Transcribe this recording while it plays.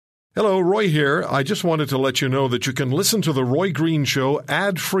Hello, Roy here. I just wanted to let you know that you can listen to The Roy Green Show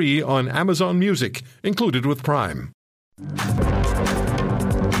ad-free on Amazon Music, included with Prime.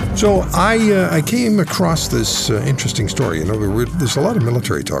 So I came across this interesting story. You know, there's a lot of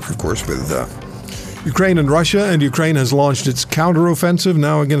military talk, of course, with Ukraine and Russia, and Ukraine has launched its counteroffensive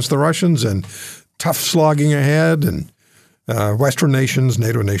now against the Russians, and tough slogging ahead, and Western nations,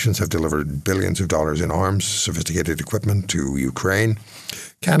 NATO nations, have delivered billions of dollars in arms, sophisticated equipment to Ukraine.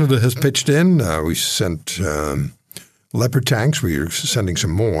 Canada has pitched in. We sent Leopard tanks. We are sending some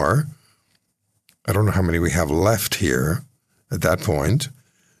more. I don't know how many we have left here at that point.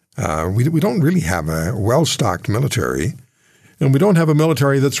 We don't really have a well-stocked military, and we don't have a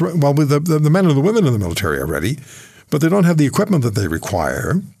military that's – well, the men and the women in the military are ready, but they don't have the equipment that they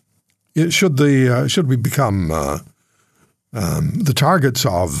require. Should we become the targets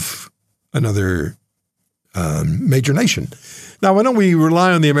of another major nation? Now, I know we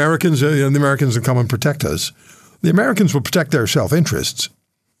rely on the Americans, and the Americans will come and protect us. The Americans will protect their self-interests,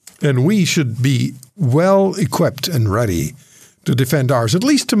 and we should be well equipped and ready to defend ours, at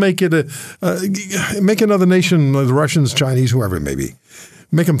least to make it make another nation, the Russians, Chinese, whoever it may be,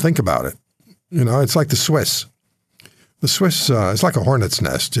 make them think about it. You know, it's like the Swiss. The Swiss, it's like a hornet's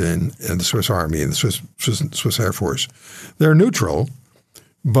nest in the Swiss Army and the Swiss Air Force. They're neutral,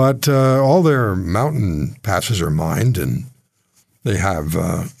 but all their mountain passes are mined, and they have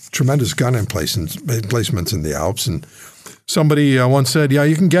tremendous gun emplacements in the Alps. And somebody once said, yeah,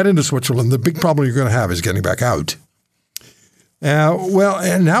 you can get into Switzerland. The big problem you're going to have is getting back out. Well,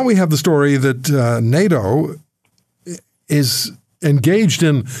 and now we have the story that NATO is engaged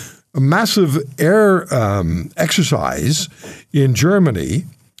in a massive air exercise in Germany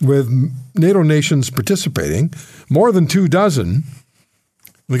with NATO nations participating, more than 24.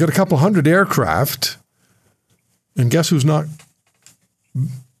 They got a couple hundred aircraft, and guess who's not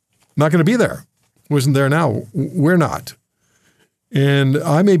going to be there? Who isn't there now? We're not. And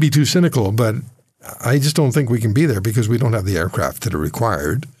I may be too cynical, but I just don't think we can be there because we don't have the aircraft that are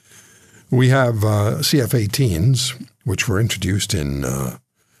required. We have CF-18s, which were introduced in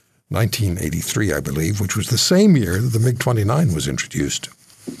 1983, I believe, which was the same year that the MiG-29 was introduced.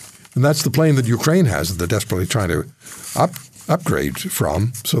 And that's the plane that Ukraine has that they're desperately trying to upgrade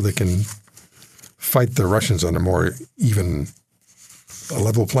from so they can fight the Russians on a more even,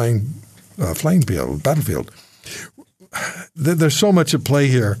 level playing battlefield. There's so much at play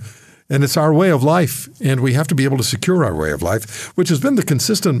here. And it's our way of life, and we have to be able to secure our way of life, which has been the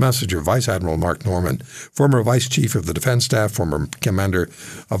consistent message of Vice Admiral Mark Norman, former Vice Chief of the Defence Staff, former Commander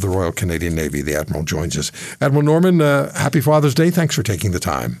of the Royal Canadian Navy. The Admiral joins us. Admiral Norman, happy Father's Day. Thanks for taking the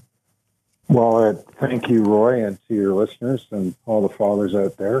time. Well, thank you, Roy, and to your listeners and all the fathers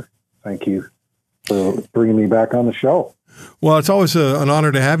out there. Thank you for bringing me back on the show. Well, it's always an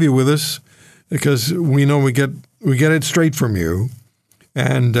honor to have you with us because we know we get it straight from you.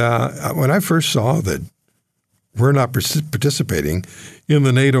 And when I first saw that we're not participating in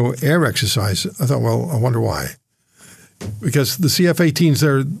the NATO air exercise, I thought, well, I wonder why. Because the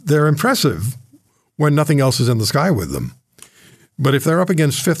CF-18s, they're impressive when nothing else is in the sky with them. But if they're up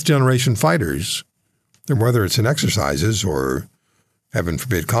against fifth-generation fighters, then whether it's in exercises or, heaven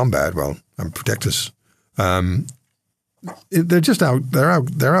forbid, combat, well, protect us. They're just out. They're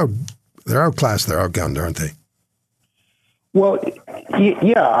outclassed. They're outgunned, aren't they? Well,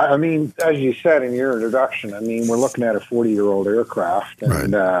 yeah. I mean, as you said in your introduction, I mean, we're looking at a 40-year-old aircraft,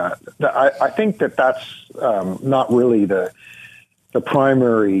 and right. I think that's not really the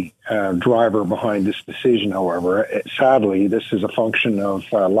primary driver behind this decision. However, sadly, this is a function of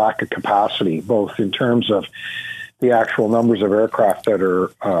lack of capacity, both in terms of the actual numbers of aircraft that are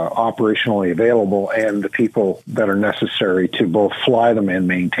operationally available and the people that are necessary to both fly them and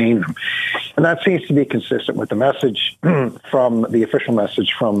maintain them. And that seems to be consistent with the message from the official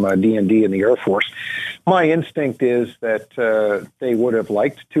message from D&D and the Air Force. My instinct is that they would have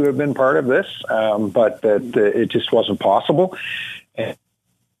liked to have been part of this, but that it just wasn't possible. And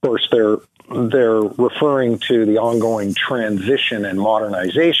of course, they're referring to the ongoing transition and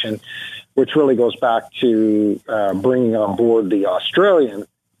modernization, which really goes back to bringing on board the Australian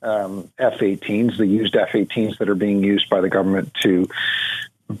F-18s, the used F-18s that are being used by the government to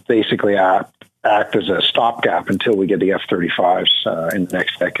basically act as a stopgap until we get the F-35s in the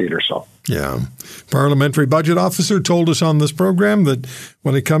next decade or so. Yeah. Parliamentary Budget Officer told us on this program that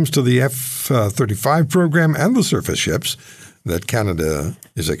when it comes to the F-35 program and the surface ships that Canada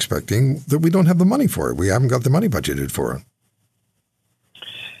is expecting, that we don't have the money for it. We haven't got the money budgeted for it.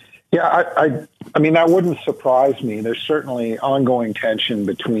 Yeah, I mean, that wouldn't surprise me. There's certainly ongoing tension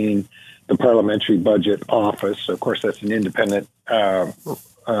between the Parliamentary Budget Office. Of course, that's an independent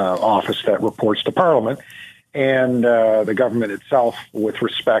office that reports to Parliament, and the government itself with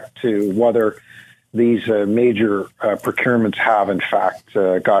respect to whether these major procurements have, in fact,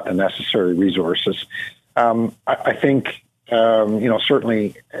 got the necessary resources. I think,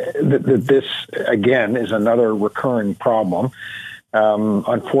 certainly this, again, is another recurring problem.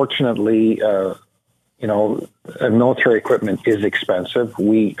 Unfortunately, military equipment is expensive.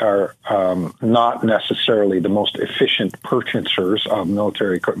 We are not necessarily the most efficient purchasers of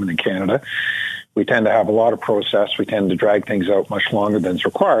military equipment in Canada. We tend to have a lot of process. We tend to drag things out much longer than is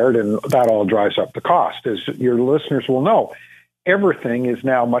required, and that all drives up the cost. As your listeners will know, everything is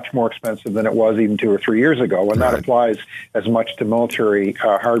now much more expensive than it was even 2 or 3 years ago, and that applies as much to military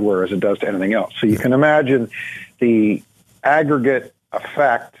hardware as it does to anything else. So you can imagine the aggregate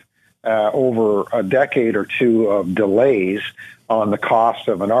effect over a decade or two of delays on the cost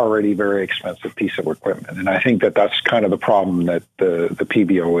of an already very expensive piece of equipment. And I think that that's kind of the problem that the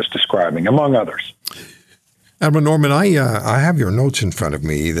PBO is describing, among others. Admiral Norman, I have your notes in front of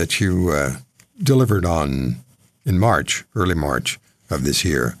me that you delivered on in March, early March of this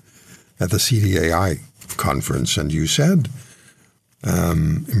year at the CDAI conference. And you said,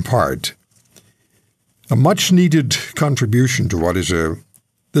 in part, a much-needed contribution to what is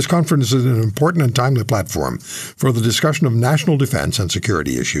this conference is an important and timely platform for the discussion of national defense and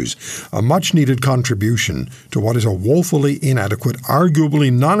security issues, a much-needed contribution to what is a woefully inadequate, arguably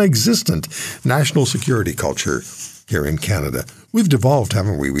non-existent national security culture here in Canada. We've devolved,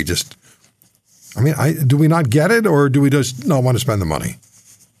 haven't we? Do we not get it, or do we just not want to spend the money?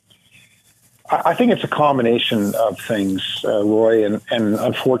 I think it's a combination of things, Roy, and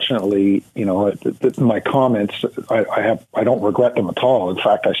unfortunately, my comments, I don't regret them at all. In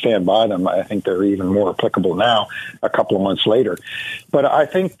fact, I stand by them. I think they're even more applicable now, a couple of months later. But I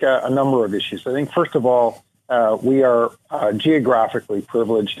think a number of issues. I think, first of all, we are geographically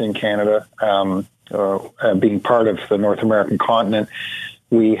privileged in Canada, being part of the North American continent.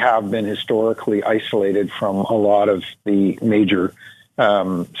 We have been historically isolated from a lot of the major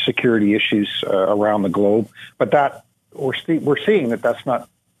security issues around the globe, but that we're seeing that that's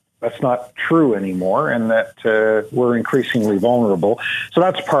not true anymore, and that we're increasingly vulnerable. So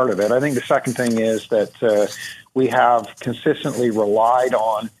that's part of it. I think the second thing is that we have consistently relied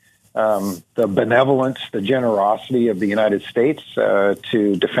on the benevolence, the generosity of the United States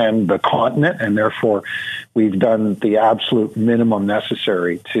to defend the continent, and therefore we've done the absolute minimum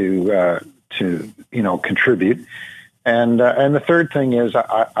necessary to contribute. And the third thing is,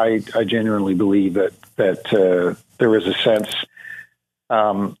 I genuinely believe that there is a sense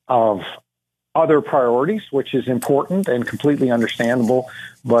of other priorities, which is important and completely understandable.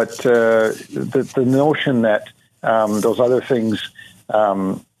 But the notion that those other things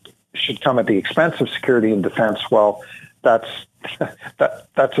should come at the expense of security and defense, well, that's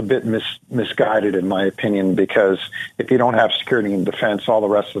a bit misguided in my opinion, because if you don't have security and defense, all the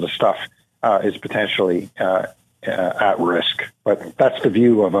rest of the stuff is potentially at risk. But that's the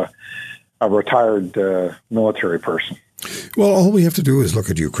view of a retired military person. Well, all we have to do is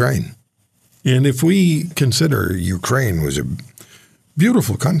look at Ukraine. And if we consider Ukraine was a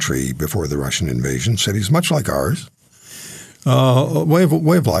beautiful country before the Russian invasion, cities much like ours, way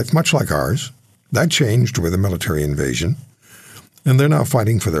of life much like ours, that changed with a military invasion. And they're now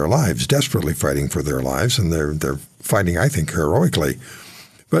fighting for their lives, desperately fighting for their lives, and they're fighting, I think, heroically.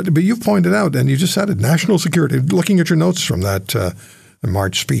 But you've pointed out, and you just said it, national security, looking at your notes from that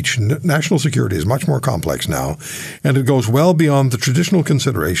March speech, national security is much more complex now, and it goes well beyond the traditional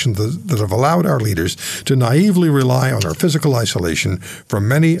considerations that have allowed our leaders to naively rely on our physical isolation from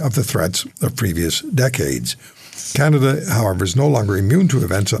many of the threats of previous decades. Canada, however, is no longer immune to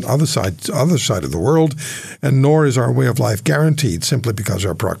events on other side of the world, and nor is our way of life guaranteed simply because of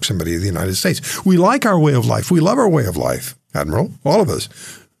our proximity to the United States. We like our way of life. We love our way of life, Admiral, all of us.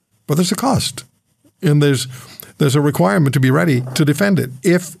 But there's a cost, and there's a requirement to be ready to defend it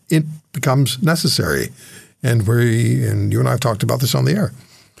if it becomes necessary. And you and I have talked about this on the air.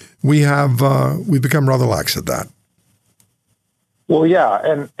 We've become rather lax at that. Well,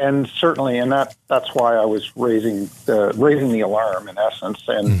 yeah, and certainly, and that's why I was raising the alarm in essence,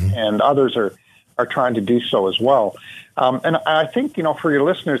 and others are trying to do so as well. And I think, for your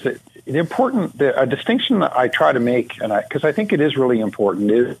listeners, a distinction that I try to make, because I think it is really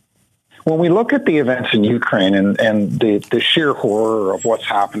important, is when we look at the events in Ukraine and the sheer horror of what's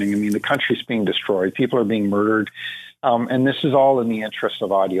happening. I mean, the country's being destroyed, people are being murdered, and this is all in the interest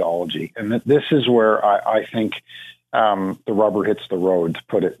of ideology. And this is where I think the rubber hits the road, to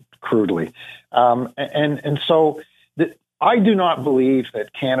put it crudely. And so I do not believe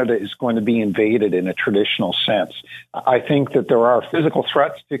that Canada is going to be invaded in a traditional sense. I think that there are physical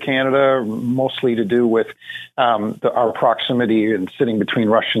threats to Canada, mostly to do with our proximity and sitting between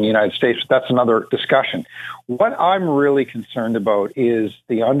Russia and the United States. That's another discussion. What I'm really concerned about is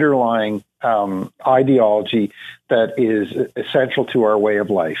the underlying ideology that is essential to our way of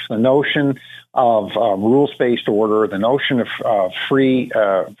life. The notion of rules-based order, the notion of free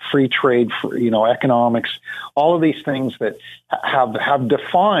trade, economics, all of these things that have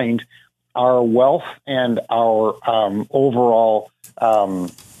defined our wealth and our overall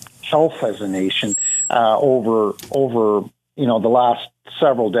health as a nation over the last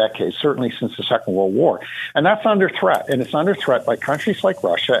several decades, certainly since the Second World War. And that's under threat. And it's under threat by countries like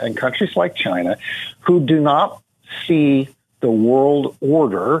Russia and countries like China, who do not see the world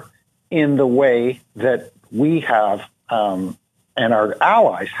order in the way that we have and our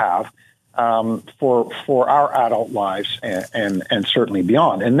allies have for our adult lives and certainly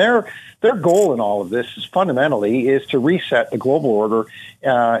beyond. And their goal in all of this is fundamentally to reset the global order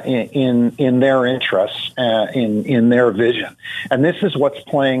in their interests, in their vision. And this is what's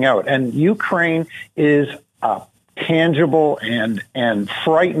playing out. And Ukraine is a tangible and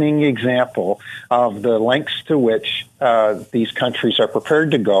frightening example of the lengths to which these countries are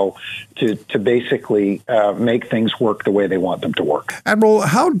prepared to go to basically make things work the way they want them to work. Admiral,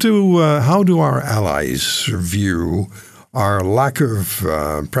 how do our allies view our lack of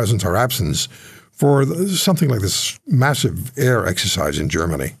presence or absence for something like this massive air exercise in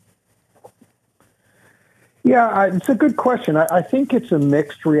Germany? Yeah, it's a good question. I think it's a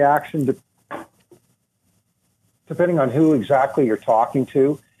mixed reaction depending on who exactly you're talking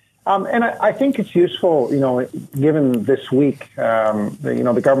to. And I think it's useful, given this week,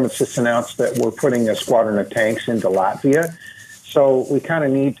 the government's just announced that we're putting a squadron of tanks into Latvia. So we kind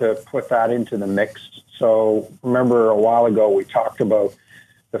of need to put that into the mix. So remember a while ago, we talked about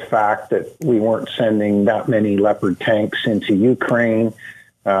the fact that we weren't sending that many Leopard tanks into Ukraine.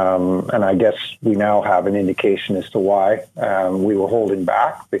 And I guess we now have an indication as to why we were holding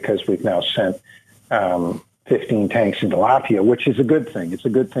back, because we've now sent 15 tanks into Latvia, which is a good thing. It's a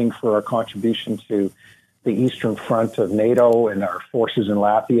good thing for our contribution to the eastern front of NATO and our forces in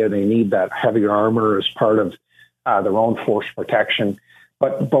Latvia. They need that heavier armor as part of their own force protection.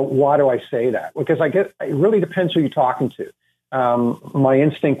 But why do I say that? Because I guess it really depends who you're talking to. My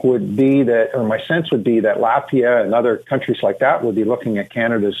instinct would be that, or my sense would be that Latvia and other countries like that would be looking at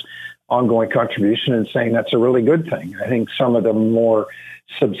Canada's ongoing contribution and saying that's a really good thing. I think some of the more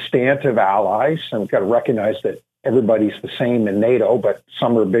substantive allies, and we've got to recognize that everybody's the same in NATO, but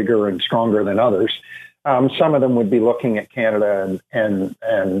some are bigger and stronger than others. Some of them would be looking at Canada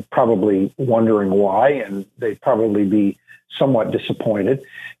and probably wondering why, and they'd probably be somewhat disappointed.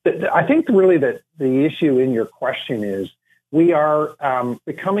 I think really that the issue in your question is we are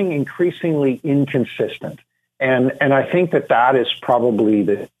becoming increasingly inconsistent. And I think that is probably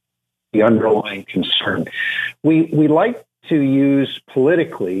the underlying concern. We like to use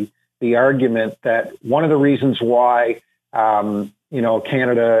politically the argument that one of the reasons why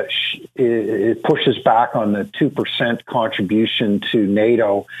Canada pushes back on the 2% contribution to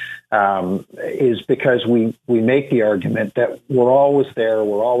NATO is because we make the argument that we're always there,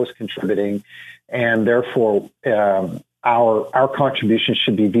 we're always contributing, and therefore our contribution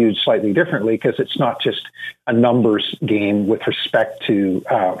should be viewed slightly differently, because it's not just a numbers game with respect to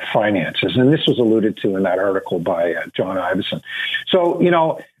finances. And this was alluded to in that article by John Iveson. So,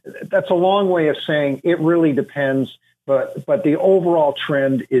 that's a long way of saying it really depends, but the overall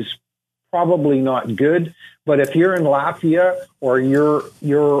trend is probably not good. But if you're in Latvia or you're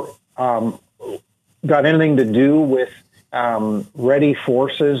got anything to do with ready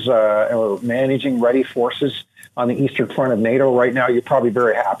forces or managing ready forces on the eastern front of NATO right now, you're probably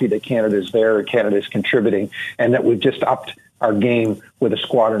very happy that Canada's there and Canada's contributing, and that we've just upped our game with a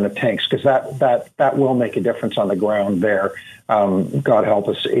squadron of tanks, because that will make a difference on the ground there. God help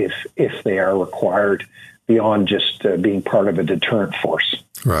us if they are required beyond just being part of a deterrent force.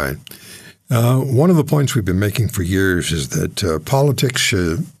 Right. One of the points we've been making for years is that politics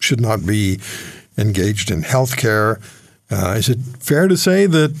should not be engaged in healthcare. Is it fair to say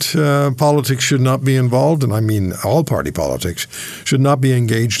that politics should not be involved, and I mean all party politics, should not be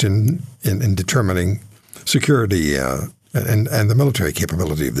engaged in determining security and the military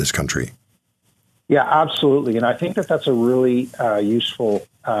capability of this country? Yeah, absolutely. And I think that's a really useful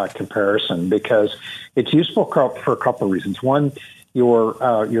comparison, because it's useful for a couple of reasons. One, your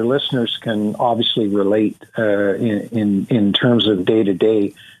listeners can obviously relate in terms of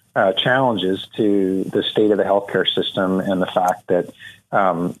day-to-day challenges to the state of the healthcare system and the fact that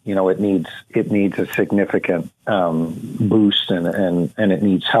it needs a significant boost and it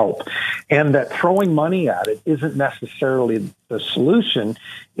needs help, and that throwing money at it isn't necessarily the solution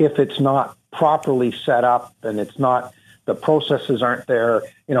if it's not properly set up and the processes aren't there.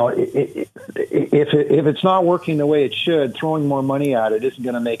 If it's not working the way it should, throwing more money at it isn't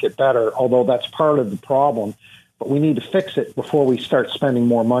going to make it better, although that's part of the problem. But we need to fix it before we start spending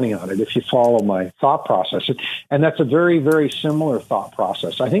more money on it, if you follow my thought process. And that's a very, very similar thought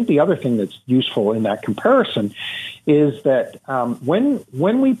process. I think the other thing that's useful in that comparison is that when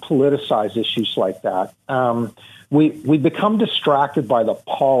we politicize issues like that, we become distracted by the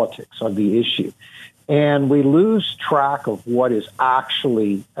politics of the issue. And we lose track of what is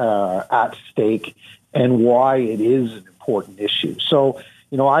actually at stake and why it is an important issue. So,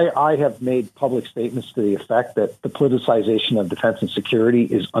 I have made public statements to the effect that the politicization of defense and security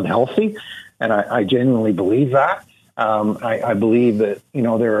is unhealthy, and I genuinely believe that. I believe that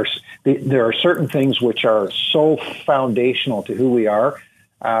there are certain things which are so foundational to who we are,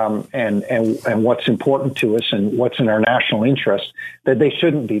 and what's important to us and what's in our national interest, that they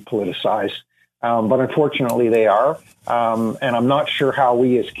shouldn't be politicized. But unfortunately, they are, and I'm not sure how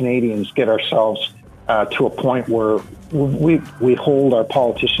we as Canadians get ourselves to a point where we hold our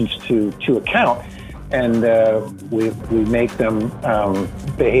politicians to account, and we make them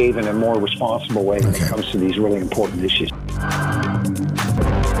behave in a more responsible way when it comes to these really important issues.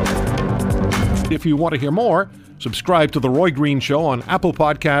 If you want to hear more, subscribe to The Roy Green Show on Apple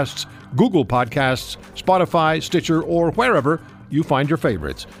Podcasts, Google Podcasts, Spotify, Stitcher, or wherever you find your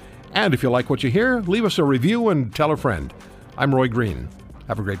favorites. And if you like what you hear, leave us a review and tell a friend. I'm Roy Green.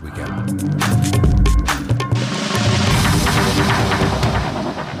 Have a great weekend.